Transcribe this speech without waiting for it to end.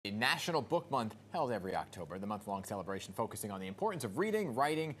National Book Month held every October, the month-long celebration focusing on the importance of reading,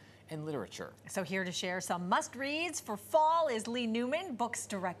 writing, and literature. So here to share some must-reads for fall is Leigh Newman, books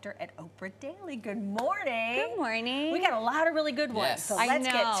director at Oprah Daily. Good morning. Good morning. We got a lot of really good ones, Yes. so let's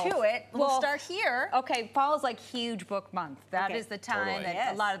get to it. We'll start here. Okay, fall is like huge book month. That is the time Totally.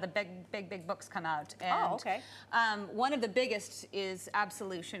 that a lot of the big books come out. And, okay. One of the biggest is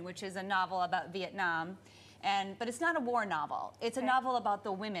Absolution, which is a novel about Vietnam. But it's not a war novel. It's a novel about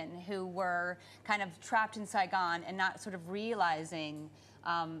the women who were kind of trapped in Saigon and not sort of realizing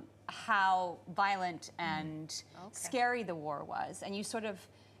how violent and scary the war was. And you sort of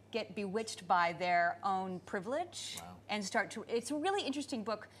get bewitched by their own privilege and start to, it's a really interesting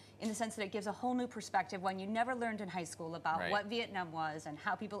book in the sense that it gives a whole new perspective when you never learned in high school about what Vietnam was and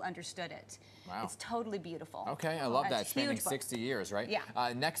how people understood it. Wow. It's totally beautiful. Okay, I love that. Spanning Huge book. 60 years, right?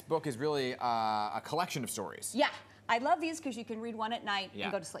 Yeah. Next book is really a collection of stories. Yeah, I love these because you can read one at night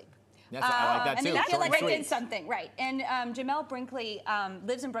and go to sleep. Yes, I like that too. And they feel like Short I and did sweet. something, right? And Jamel Brinkley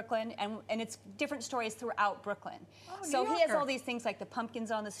lives in Brooklyn, and it's different stories throughout Brooklyn. So he has all these things like the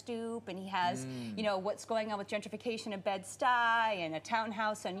pumpkins on the stoop, and he has, you know, what's going on with gentrification in Bed-Stuy and a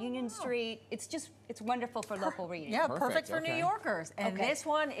townhouse on Union Street. It's just, it's wonderful for local reading. Yeah, perfect for New Yorkers. And this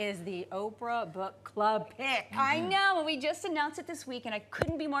one is the Oprah Book Club pick. I know, and we just announced it this week, and I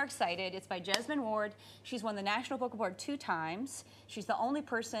couldn't be more excited. It's by Jesmyn Ward. She's won the National Book Award 2 times. She's the only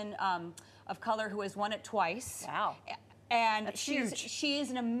person of color who has won it twice. Wow. And she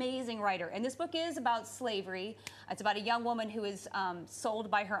is an amazing writer. And this book is about slavery. It's about a young woman who is sold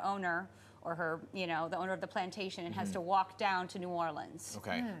by her owner, or her, you know, the owner of the plantation, and has to walk down to New Orleans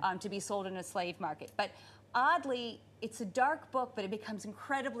to be sold in a slave market. But oddly, it's a dark book, but it becomes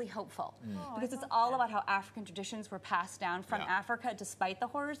incredibly hopeful because it's all about how African traditions were passed down from Africa despite the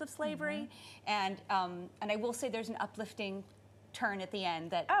horrors of slavery. And I will say there's an uplifting turn at the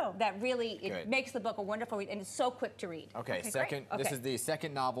end that that really makes the book a wonderful read, and it's so quick to read. Okay, this is the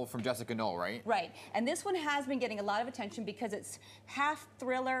second novel from Jessica Knoll, right? Right, and this one has been getting a lot of attention because it's half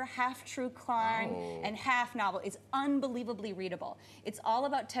thriller, half true crime, and half novel. It's unbelievably readable. It's all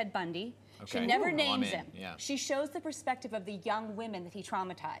about Ted Bundy. She never names him. She shows the perspective of the young women that he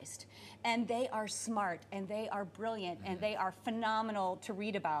traumatized. And they are smart, and they are brilliant, and they are phenomenal to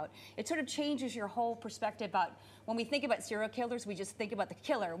read about. It sort of changes your whole perspective about, when we think about serial killers, we just think about the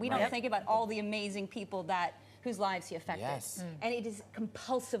killer. We don't think about all the amazing people whose lives he affected. And it is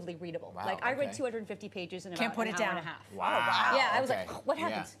compulsively readable. Like, I read 250 pages in about an hour and a half. Wow. Yeah, I was like, what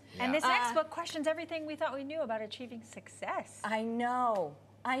happens? And this next book questions everything we thought we knew about achieving success. I know.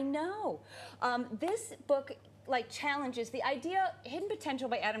 I know. This book challenges the idea. Hidden Potential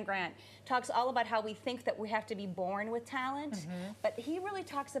by Adam Grant talks all about how we think that we have to be born with talent, but he really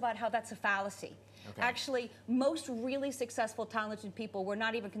talks about how that's a fallacy. Actually, most really successful, talented people were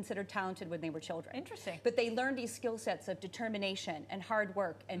not even considered talented when they were children. Interesting. But they learned these skill sets of determination and hard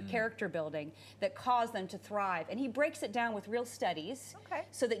work and character building that caused them to thrive. And he breaks it down with real studies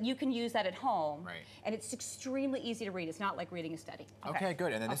so that you can use that at home. And it's extremely easy to read. It's not like reading a study. Okay,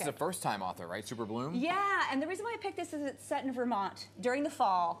 good. And then this is a first-time author, right? Super Bloom? Yeah, and the reason why I picked this is it's set in Vermont during the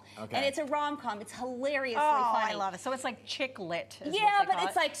fall. And it's a rom-com. It's hilariously funny. I love it. So it's like chick lit. Yeah, but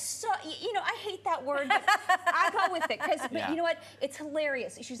it's like, so, you know, I hate that word, but I go with it. But you know what? It's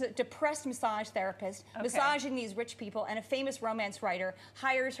hilarious. She's a depressed massage therapist, massaging these rich people, and a famous romance writer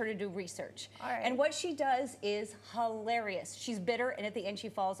hires her to do research. And what she does is hilarious. She's bitter, and at the end she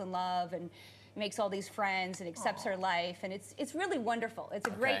falls in love and makes all these friends and accepts her life, and it's really wonderful. It's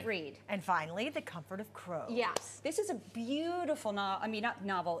a great read. And finally, The Comfort of Crows. Yes, this is a beautiful novel. I mean, not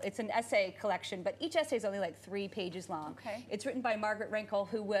novel. It's an essay collection, but each essay is only like 3 pages long. It's written by Margaret Rankle,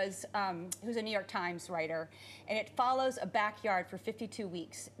 who's a New York Times writer, and it follows a backyard for 52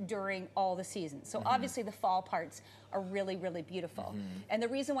 weeks during all the seasons. So obviously, the fall parts are really, really beautiful. And the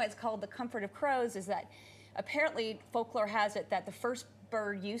reason why it's called The Comfort of Crows is that apparently folklore has it that the first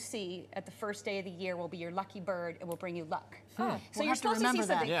bird you see at the first day of the year will be your lucky bird and will bring you luck. So you're supposed to see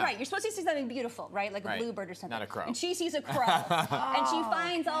something, right? You're supposed to see something beautiful, right? Like a bluebird or something. Not a crow. And she sees a crow, and she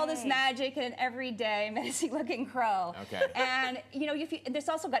finds all this magic in an everyday, menacing-looking crow. And you know, there's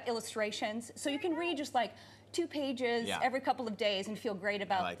also got illustrations, so you can read just like 2 pages every couple of days and feel great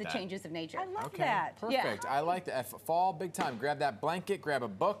about the changes of nature. I love that. Perfect. I like that. Fall, big time. Grab that blanket, grab a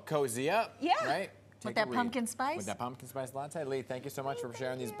book, cozy up. Right? With that pumpkin spice? With that pumpkin spice latte. Leigh, thank you so much for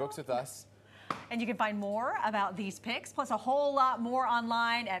sharing these books with us. And you can find more about these picks, plus a whole lot more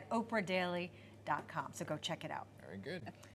online at oprahdaily.com. So go check it out. Very good.